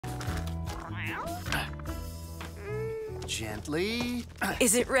Gently.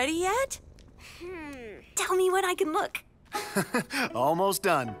 Is it ready yet? Tell me when I can look. Almost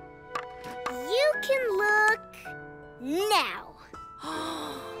done. You can look now.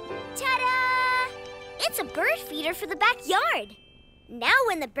 Ta-da! It's a bird feeder for the backyard. Now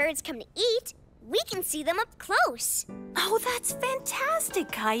when the birds come to eat, we can see them up close. Oh, that's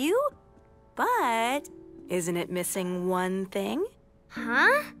fantastic, Caillou. But isn't it missing one thing?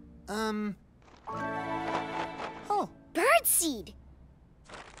 Huh? Oh. Birdseed.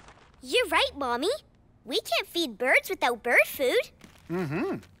 You're right, Mommy. We can't feed birds without bird food.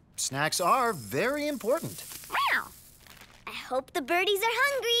 Snacks are very important. Wow. I hope the birdies are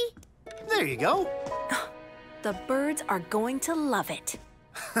hungry. There you go. The birds are going to love it.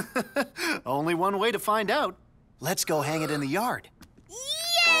 Only one way to find out. Let's go hang it in the yard.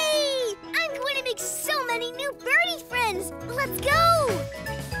 Yay! I'm going to make so many new birdie friends. Let's go!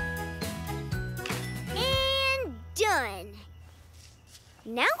 And done.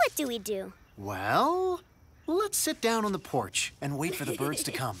 Now what do we do? Well, let's sit down on the porch and wait for the birds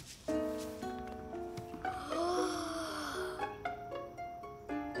to come.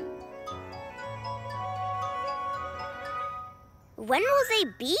 When will they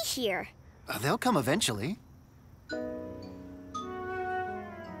be here? They'll come eventually.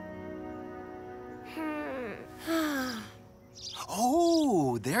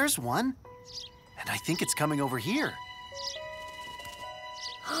 Oh, there's one. And I think it's coming over here.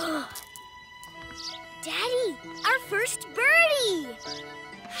 Daddy, our first birdie!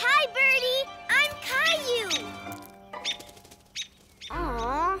 Hi, Birdie! I'm Caillou!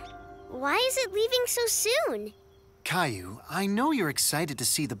 Aw, why is it leaving so soon? Caillou, I know you're excited to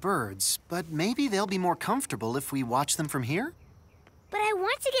see the birds, but maybe they'll be more comfortable if we watch them from here? But I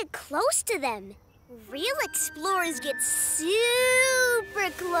want to get close to them. Real explorers get super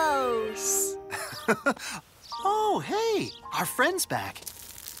close. Oh, hey, our friend's back.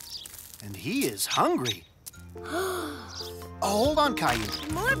 And he is hungry. Oh, hold on, Caillou.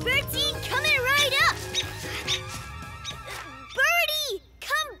 More birdseed coming right up. Birdie,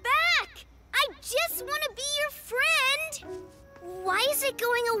 come back. I just want to be your friend. Why is it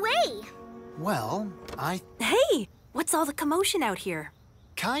going away? Well, Hey, what's all the commotion out here?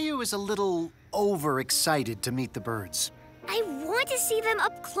 Caillou is a little overexcited to meet the birds. I want to see them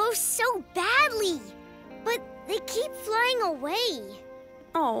up close so badly, but they keep flying away.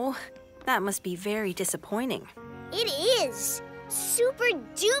 Oh, that must be very disappointing. It is. Super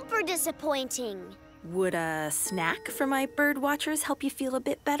duper disappointing. Would a snack for my bird watchers help you feel a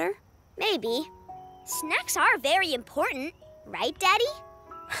bit better? Maybe. Snacks are very important, right, Daddy?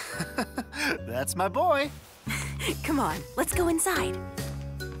 That's my boy. Come on, let's go inside.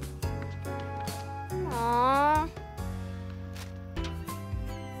 Aww.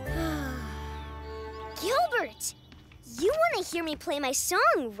 Gilbert, you want to hear me play my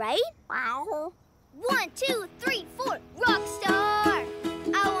song, right? Wow. 1, 2, 3, 4, rock star.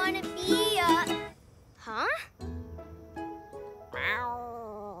 I want to be a... Huh?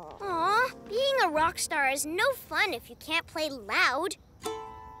 Aw, being a rock star is no fun if you can't play loud.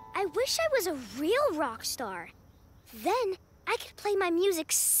 I wish I was a real rock star. Then I could play my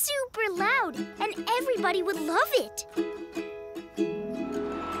music super loud and everybody would love it. Are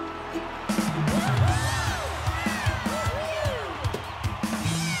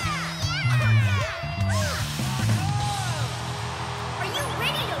you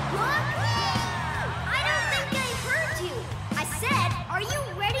ready to rock? I don't think I heard you. I said, are you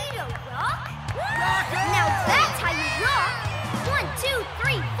ready to rock? Now that's how you rock. 1, 2,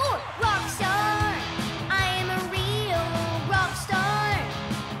 3, 4, rock star. I am a real rock star,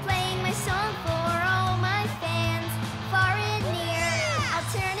 playing my song for all my fans, far and near. I'll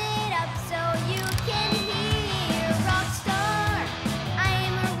turn it up so you can hear. Rock star, I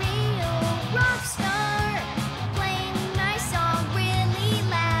am a real rock star, playing my song really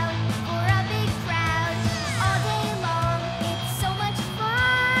loud for a big crowd all day long. It's so much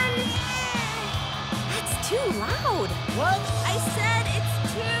fun. That's too loud. What? I said it's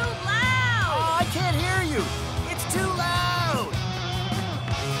too loud. Oh, I can't hear you. It's too loud.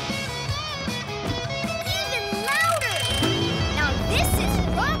 Even louder! Now this is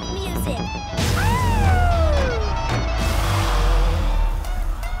rock music!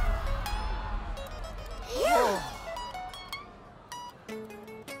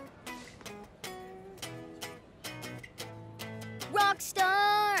 Rock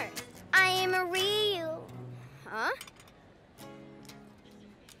star! I am a real... Huh?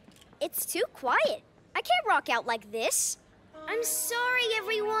 It's too quiet. I can't rock out like this. I'm sorry,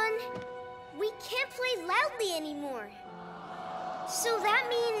 everyone. We can't play loudly anymore. So that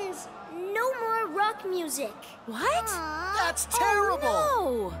means no more rock rock music. What? That's terrible!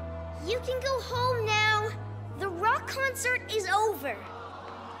 Oh, You can go home now. The rock concert is over.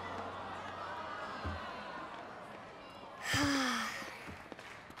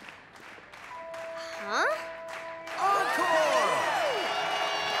 Huh? Encore!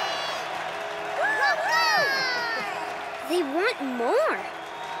 They want more,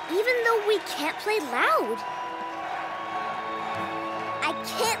 even though we can't play loud. I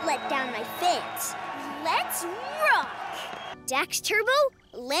can't let down my fans. Let's rock! Dax Turbo,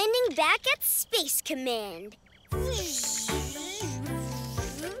 landing back at Space Command. Sparklies!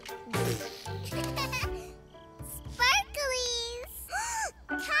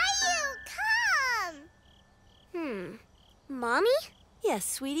 Caillou, come! Mommy? yes,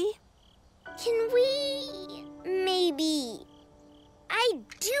 sweetie. Can we maybe... I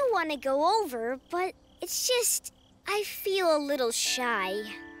do want to go over, but it's just I feel a little shy.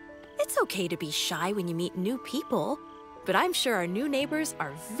 It's okay to be shy when you meet new people, but I'm sure our new neighbors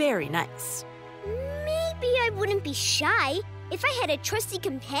are very nice. Maybe I wouldn't be shy if I had a trusty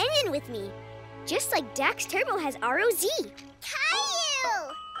companion with me, just like Dax Turbo has ROZ.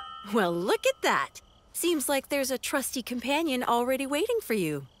 Caillou! Well, look at that. Seems like there's a trusty companion already waiting for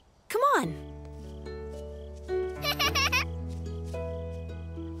you. Come on.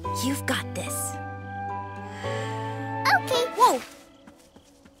 You've got this. Okay. Whoa.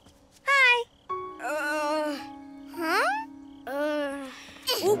 Hi. Huh?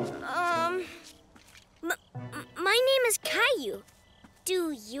 My name is Caillou.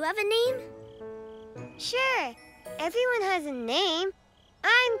 Do you have a name? Sure. Everyone has a name.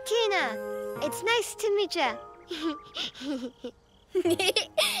 I'm Tina. It's nice to meet ya.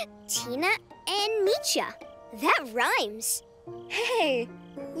 Tina and Micha. That rhymes. Hey,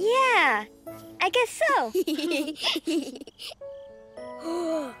 yeah, I guess so. Hey,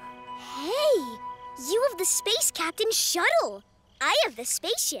 you have the Space Captain shuttle. I have the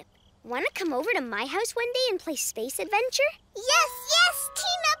spaceship. Want to come over to my house one day and play Space Adventure? Yes,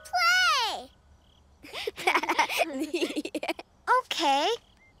 Tina, play! Okay.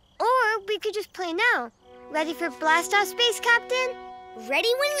 Or we could just play now. Ready for blast off, Space Captain?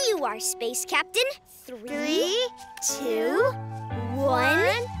 Ready when you are, Space Captain. 3, 2,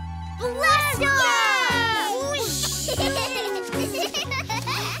 1, blast off!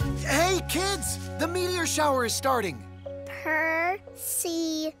 Hey, kids! The meteor shower is starting.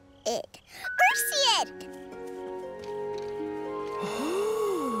 Percy-id.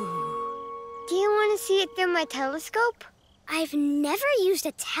 Do you want to see it through my telescope? I've never used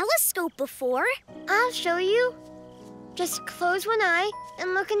a telescope before. I'll show you. Just close one eye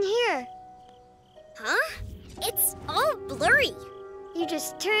and look in here. Huh? It's all blurry. You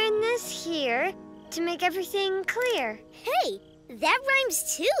just turn this here to make everything clear. Hey, that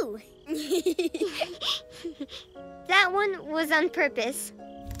rhymes too. That one was on purpose.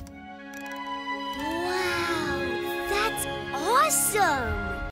 Wow, that's awesome!